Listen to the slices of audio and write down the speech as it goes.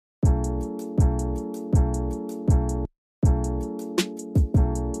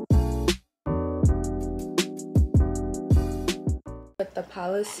put the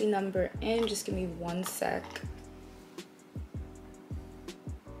policy number in. Just give me 1 sec.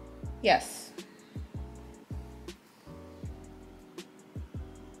 Yes.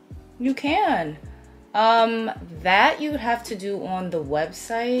 You can. That you would have to do on the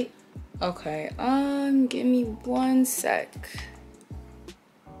website. Okay, give me 1 sec.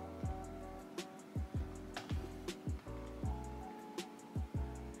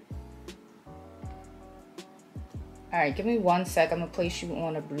 All right, give me 1 sec. I'm gonna place you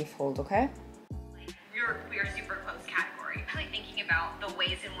on a brief hold, okay? We are super close category. Really thinking about the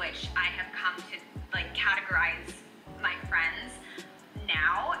ways in which I have come to like categorize my friends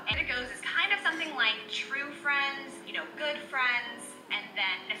now. And it goes as kind of something like true friends, you know, good friends, and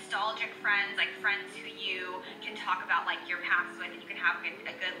then nostalgic friends, like friends who you can talk about like your past with and you can have a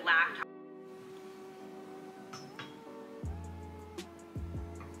good laugh.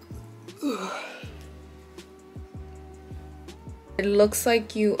 It looks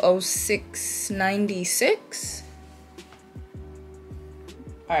like you owe $696.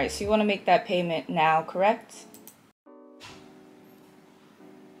 All right, so you want to make that payment now, correct?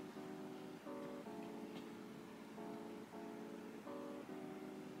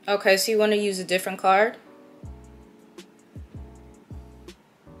 Okay, so you want to use a different card?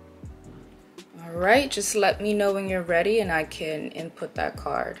 All right, just let me know when you're ready and I can input that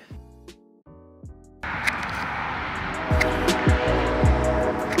card.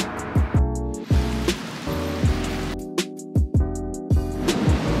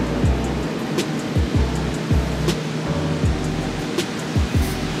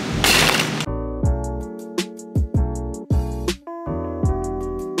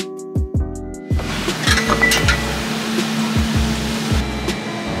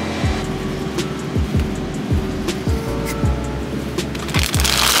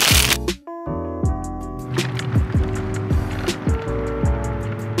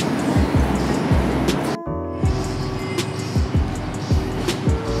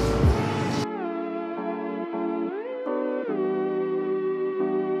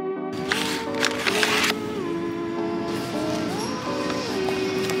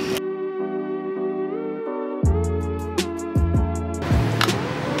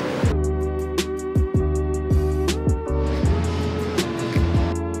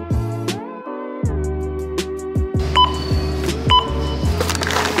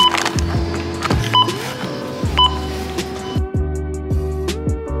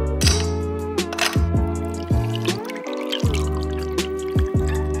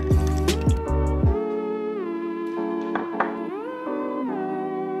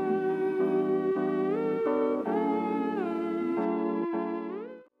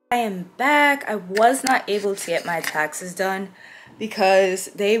 I am back. I was not able to get my taxes done because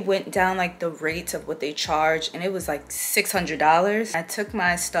they went down like the rates of what they charge, and it was like $600. I took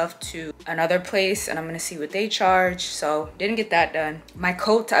my stuff to another place and I'm gonna see what they charge, so didn't get that done. My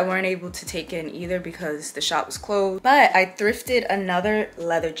coat I weren't able to take in either because the shop was closed, but I thrifted another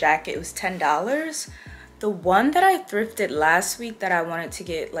leather jacket. It was $10. The one that I thrifted last week that I wanted to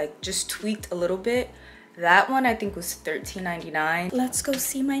get like just tweaked a little bit, that one I think was $13.99. Let's go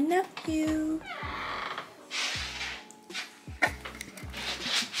see my nephew.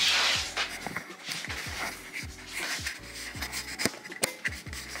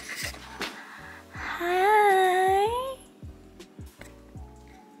 Hi.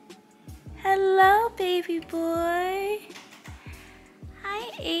 Hello, baby boy. Hi,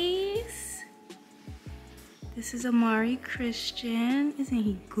 Ace. This is Amari Christian. Isn't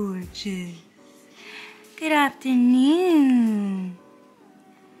he gorgeous? Good afternoon.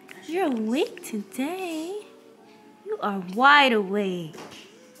 You're awake today. You are wide awake.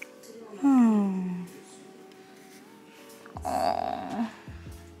 Hmm. Aww.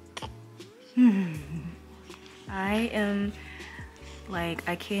 I am like,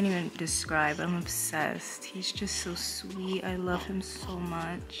 I can't even describe. I'm obsessed. He's just so sweet. I love him so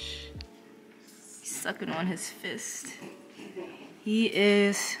much. He's sucking on his fist. He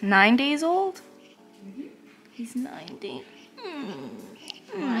is 9 days old. He's 90.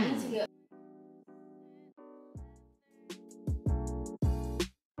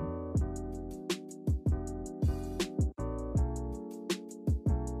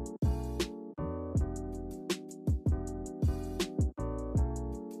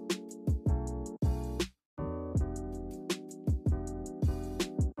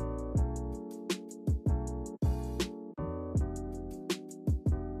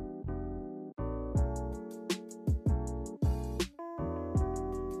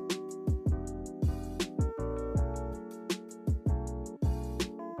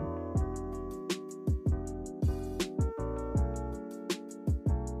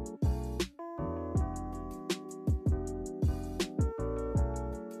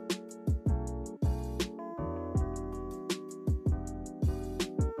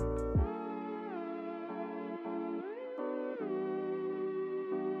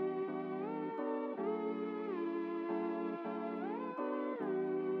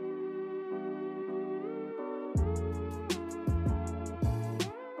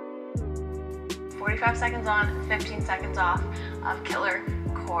 45 seconds on, 15 seconds off of killer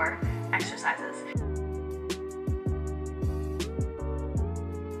core exercises.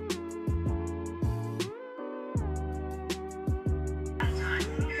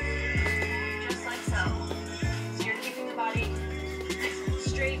 Just like so. So you're keeping the body nice and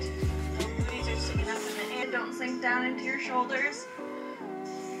straight. No booties are sticking up in the air. Don't sink down into your shoulders.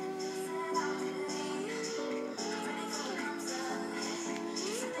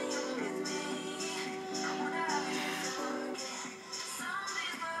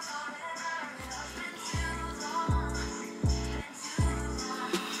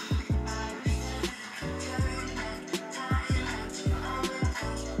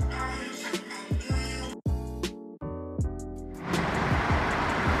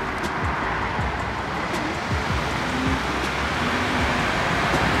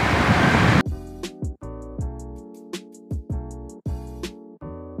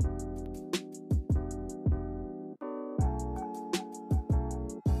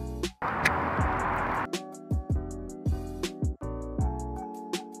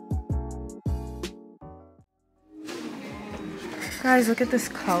 Guys, look at this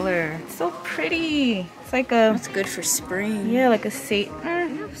color. It's so pretty. It's like a... It's good for spring. Yeah, like a sage... You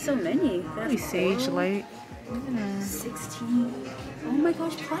have so many. Probably sage light. 16. Oh my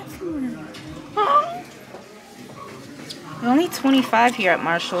gosh, platform. They're only 25 here at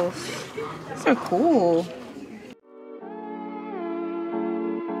Marshall's. These are cool.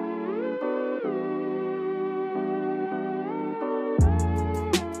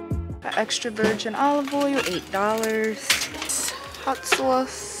 Extra virgin olive oil, $8. Hot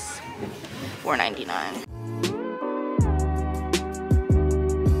sauce, $4.99.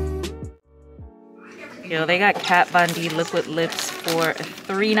 Yo, they got Kat Von D liquid lips for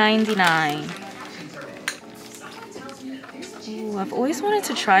 $3.99. Ooh, I've always wanted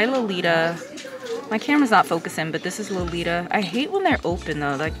to try Lolita. My camera's not focusing, but this is Lolita. I hate when they're open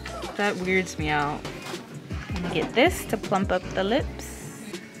though. Like, that weirds me out. Let me get this to plump up the lips.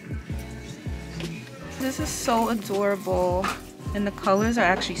 This is so adorable. And the colors are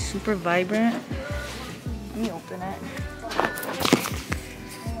actually super vibrant. Let me open it.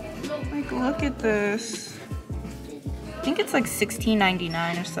 Like, look at this. I think it's like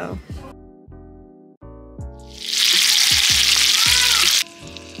 $16.99 or so.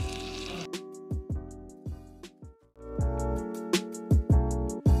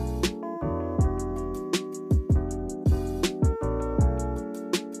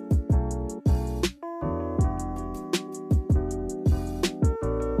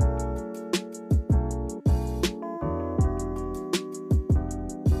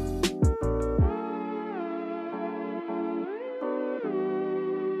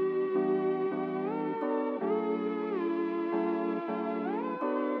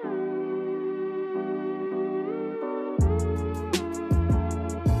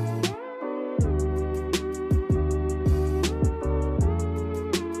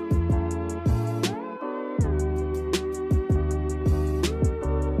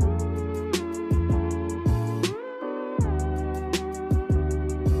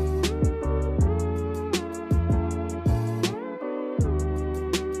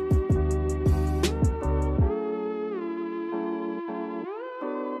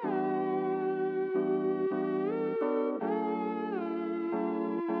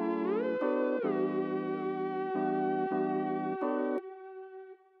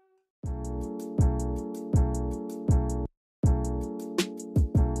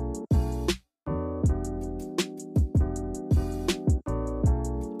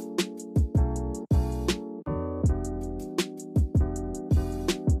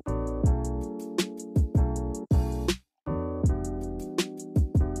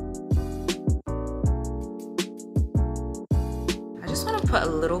 Put a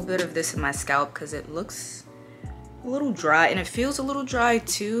little bit of this in my scalp because it looks a little dry and it feels a little dry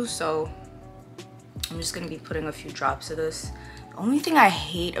too, so I'm just gonna be putting a few drops of this. The only thing I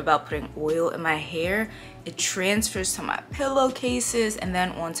hate about putting oil in my hair, it transfers to my pillowcases and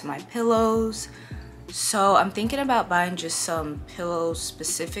then onto my pillows. So I'm thinking about buying just some pillows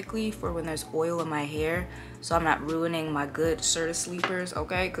specifically for when there's oil in my hair, so I'm not ruining my good Serta sleepers,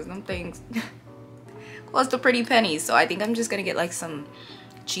 okay? Because them things cost a pretty penny. So I think I'm just gonna get like some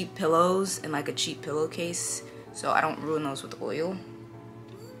cheap pillows and like a cheap pillowcase so I don't ruin those with oil.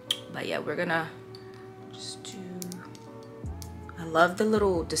 But yeah, we're gonna just do... I love the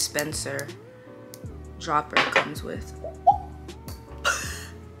little dispenser dropper it comes with.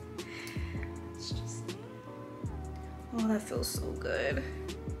 It's just... Oh, that feels so good.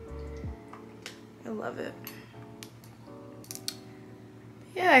 I love it.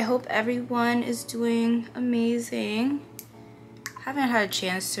 yeah, I hope everyone is doing amazing. Haven't had a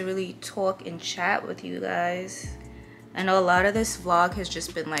chance to really talk and chat with you guys. I know a lot of this vlog has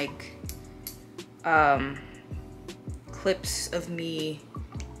just been like clips of me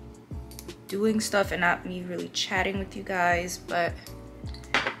doing stuff and not me really chatting with you guys, but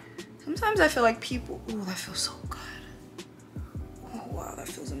sometimes I feel like people, oh, that feels so good. Oh wow, that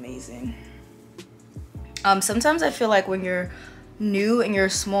feels amazing. Sometimes I feel like when you're new and you're a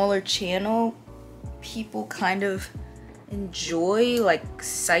smaller channel, people kind of enjoy like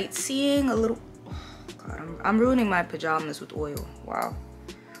sightseeing a little. Oh god, I'm ruining my pajamas with oil. Wow.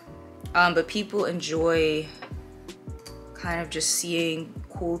 But people enjoy kind of just seeing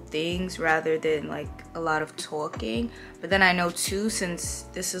cool things rather than like a lot of talking. But then I know too, since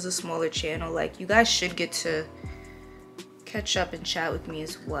this is a smaller channel, like you guys should get to catch up and chat with me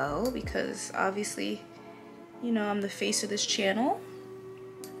as well, because obviously, you know, I'm the face of this channel.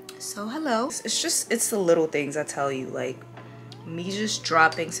 So hello. It's the little things, I tell you, like me just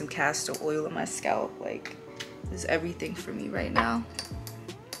dropping some castor oil in my scalp, like is everything for me right now.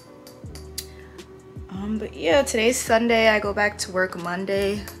 But yeah, today's Sunday. I go back to work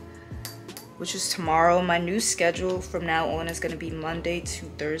Monday, which is tomorrow. My new schedule from now on is going to be Monday to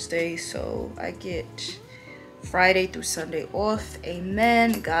Thursday, so I get Friday through Sunday off.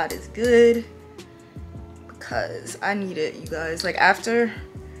 Amen. God is good, because I need it, you guys. Like after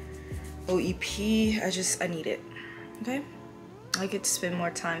OEP, I need it. Okay, I get to spend more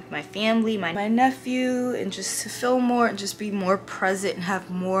time with my family, my nephew, and just to film more and just be more present and have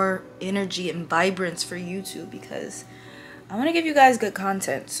more energy and vibrance for YouTube, because I want to give you guys good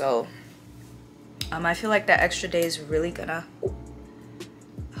content. So I feel like that extra day is really gonna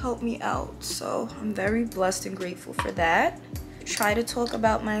help me out, so I'm very blessed and grateful for that. Try to talk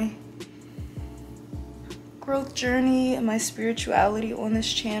about my growth journey and my spirituality on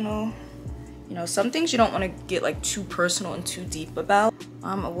this channel. You know, some things you don't want to get like too personal and too deep about.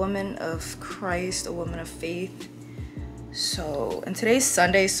 I'm a woman of Christ, a woman of faith. So, and today's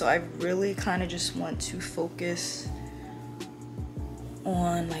Sunday, so I really kind of just want to focus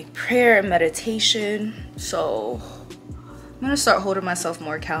on like prayer and meditation. So I'm gonna start holding myself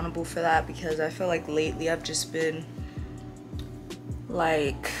more accountable for that, because I feel like lately I've just been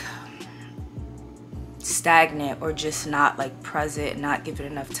like stagnant or just not like present, not giving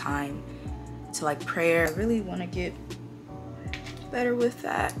enough time to like prayer. I really want to get better with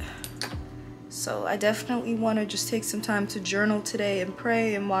that. So I definitely want to just take some time to journal today and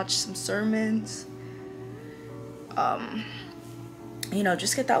pray and watch some sermons. You know,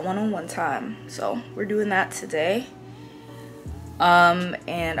 just get that one-on-one time. So we're doing that today.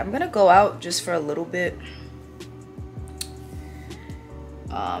 And I'm gonna go out just for a little bit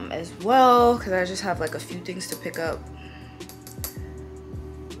as well, because I just have like a few things to pick up.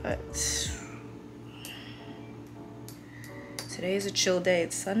 But today is a chill day.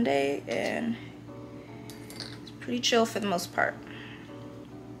 It's Sunday and it's pretty chill for the most part.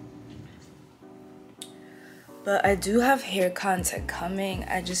 But I do have hair content coming.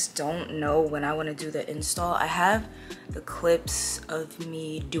 I just don't know when I want to do the install. I have the clips of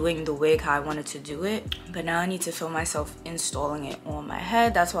me doing the wig how I wanted to do it, but now I need to film myself installing it on my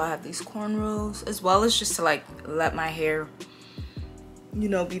head. That's why I have these cornrows, as well as just to like let my hair, you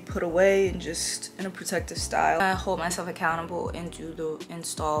know, be put away and just in a protective style. I hold myself accountable and do the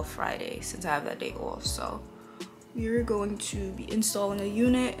install Friday since I have that day off. So we're going to be installing a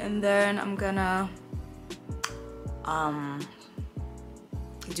unit, and then I'm gonna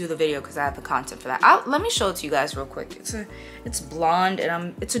do the video because I have the content for that. Let me show it to you guys real quick. It's blonde,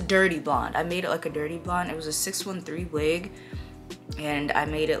 and it's a dirty blonde. I made it like a dirty blonde. It was a 613 wig, and I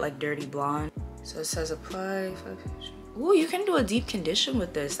made it like dirty blonde. So it says apply. Ooh, you can do a deep condition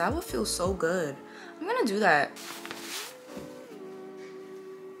with this. That would feel so good. I'm gonna do that.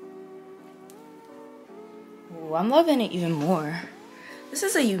 Ooh, I'm loving it even more. This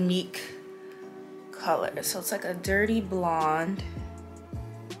is a unique color. So it's like a dirty blonde.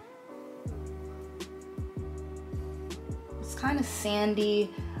 It's kind of sandy.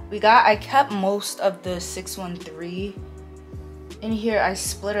 I kept most of the 613 in here. I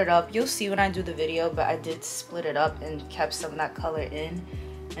split it up. You'll see when I do the video, but I did split it up and kept some of that color in.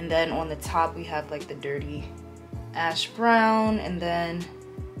 And then on the top we have like the dirty ash brown, and then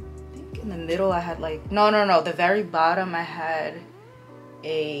I think in the middle I had like no, the very bottom I had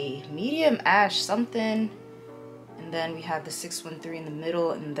a medium ash something, and then we have the 613 in the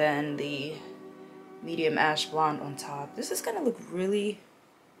middle, and then the medium ash blonde on top. This is gonna look really,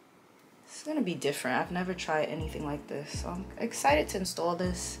 it's gonna be different. I've never tried anything like this, so I'm excited to install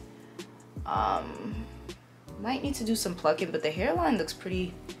this. Might need to do some plucking, but the hairline looks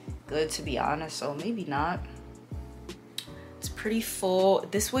pretty good, to be honest, so maybe not. It's pretty full.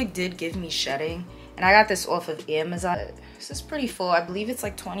 This wig did give me shedding, and I got this off of Amazon. This is pretty full. I believe it's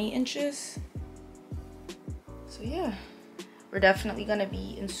like 20 inches. So yeah, we're definitely gonna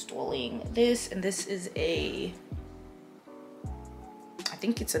be installing this, and this is a, I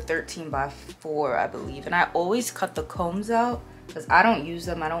think it's a 13x4, I believe. And I always cut the combs out because I don't use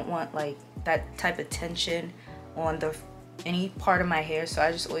them. I don't want like that type of tension on any part of my hair, so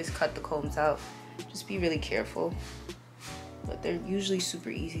I just always cut the combs out. Just be really careful, but they're usually super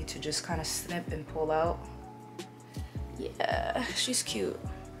easy to just kind of snip and pull out. Yeah, she's cute.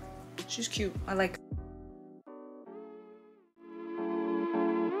 She's cute. I like her.